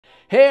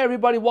Hey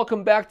everybody,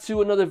 welcome back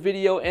to another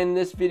video. In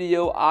this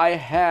video, I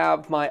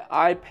have my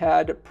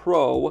iPad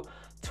Pro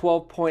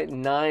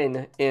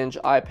 12.9 inch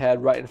iPad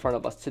right in front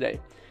of us today.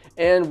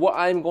 And what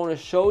I'm going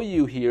to show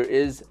you here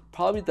is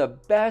probably the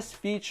best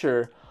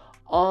feature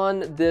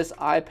on this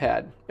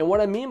iPad. And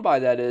what I mean by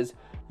that is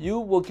you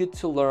will get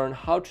to learn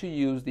how to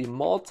use the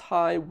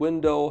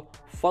multi-window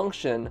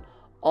function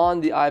on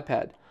the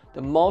iPad,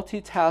 the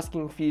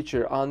multitasking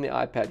feature on the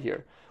iPad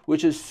here,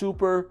 which is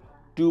super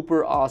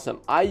duper awesome.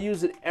 I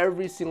use it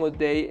every single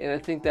day, and I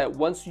think that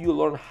once you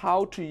learn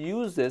how to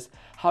use this,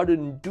 how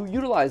to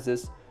utilize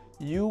this,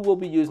 you will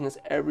be using this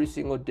every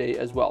single day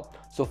as well.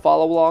 So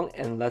follow along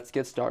and let's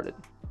get started.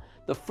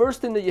 The first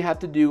thing that you have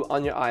to do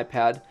on your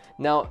iPad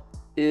now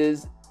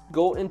is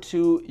go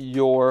into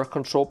your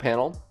control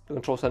panel, the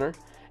control center,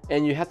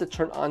 and you have to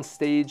turn on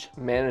Stage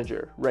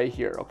Manager right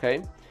here,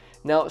 okay?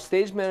 Now,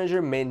 Stage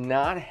Manager may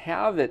not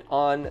have it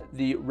on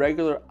the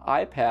regular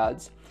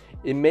iPads.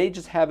 It may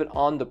just have it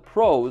on the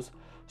Pros.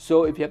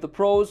 So if you have the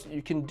Pros,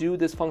 you can do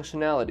this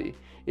functionality.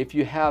 If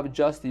you have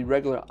just the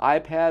regular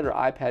iPad or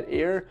iPad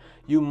Air,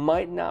 you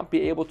might not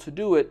be able to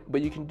do it,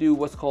 but you can do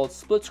what's called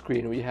split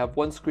screen, where you have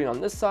one screen on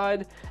this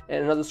side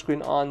and another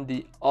screen on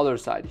the other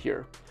side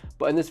here.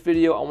 But in this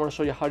video, I want to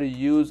show you how to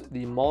use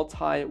the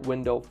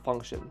multi-window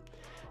function.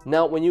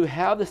 Now, when you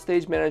have the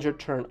Stage Manager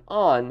turned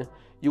on,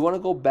 you want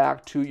to go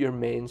back to your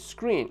main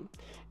screen.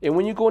 And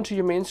when you go into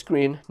your main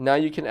screen, now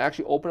you can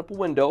actually open up a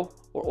window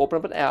or open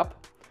up an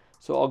app.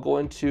 So I'll go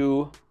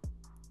into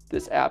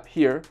this app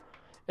here.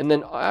 And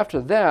then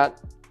after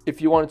that,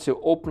 if you wanted to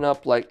open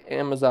up like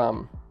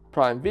Amazon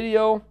Prime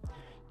Video,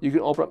 you can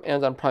open up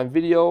Amazon Prime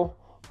Video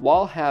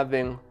while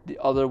having the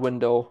other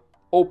window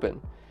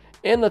open.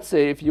 And let's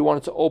say if you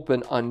wanted to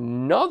open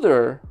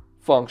another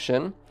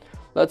function,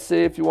 let's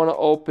say if you want to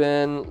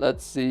open,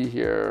 let's see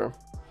here,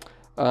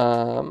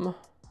 Hulu,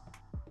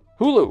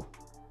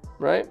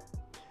 right?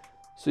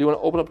 So you want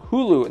to open up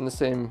Hulu in the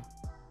same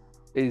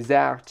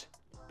exact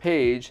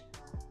page,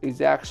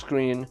 exact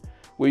screen,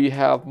 where you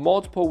have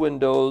multiple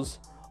windows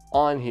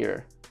on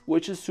here,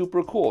 which is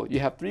super cool.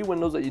 You have 3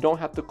 windows that you don't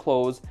have to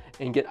close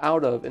and get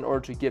out of in order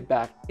to get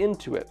back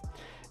into it.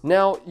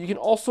 Now, you can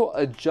also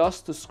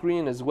adjust the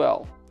screen as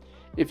well.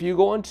 If you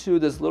go into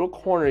this little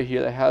corner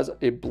here that has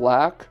a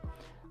black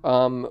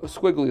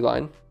squiggly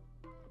line,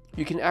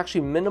 you can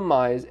actually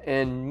minimize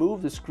and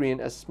move the screen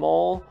as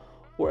small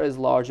or as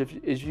large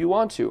as you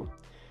want to.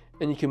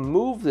 And you can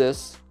move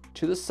this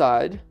to the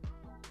side,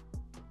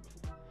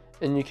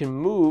 and you can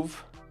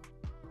move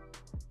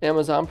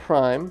Amazon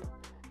Prime,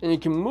 and you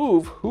can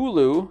move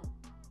Hulu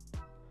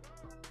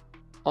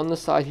on the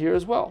side here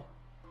as well.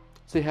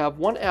 So you have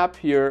one app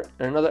here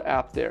and another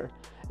app there,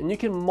 and you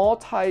can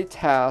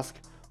multitask,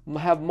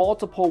 have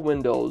multiple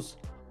windows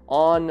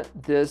on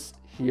this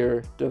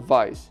here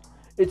device.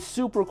 It's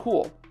super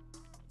cool.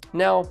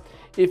 Now,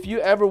 if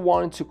you ever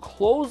wanted to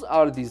close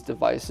out of these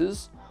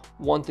devices,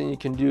 one thing you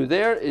can do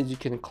there is you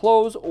can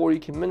close, or you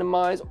can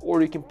minimize,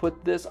 or you can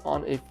put this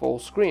on a full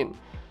screen.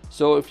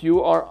 So if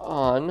you are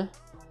on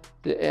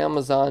the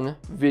Amazon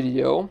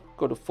Video,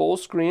 go to full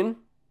screen,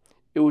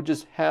 it would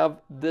just have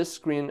this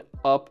screen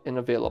up and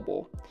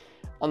available.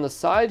 On the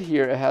side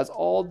here, it has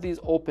all these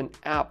open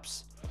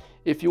apps.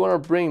 If you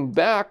want to bring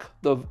back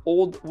the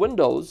old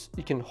windows,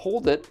 you can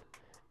hold it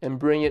and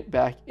bring it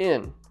back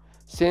in.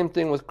 Same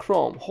thing with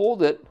Chrome,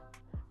 hold it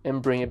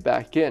and bring it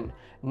back in.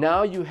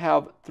 Now you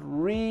have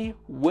 3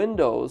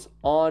 windows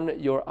on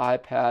your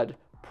iPad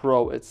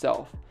Pro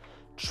itself.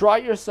 Try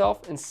it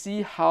yourself and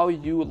see how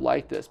you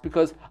like this,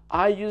 because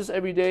I use this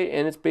every day,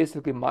 and it's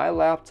basically my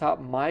laptop,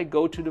 my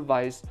go-to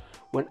device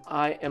when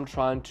I am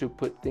trying to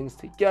put things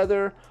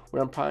together,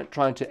 when I'm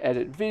trying to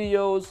edit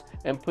videos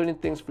and putting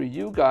things for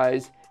you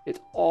guys.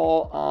 It's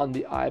all on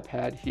the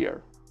iPad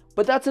here.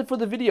 But that's it for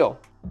the video.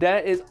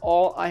 That is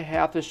all I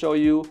have to show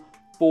you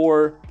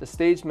for the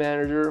Stage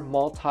Manager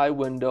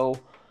multi-window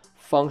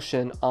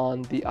function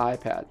on the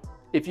iPad.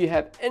 If you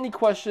have any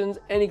questions,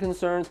 any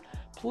concerns,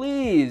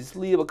 please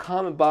leave a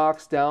comment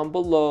box down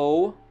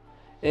below.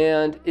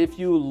 And if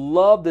you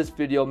love this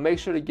video, make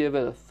sure to give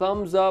it a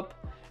thumbs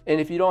up. And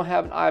if you don't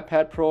have an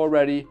iPad Pro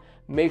already,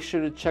 make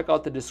sure to check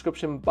out the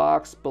description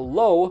box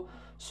below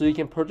so you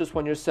can purchase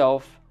one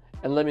yourself,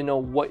 and let me know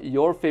what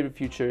your favorite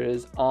feature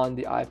is on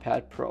the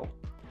iPad Pro.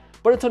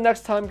 But until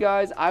next time,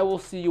 guys, I will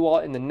see you all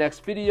in the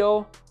next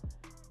video.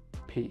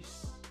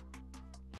 Peace.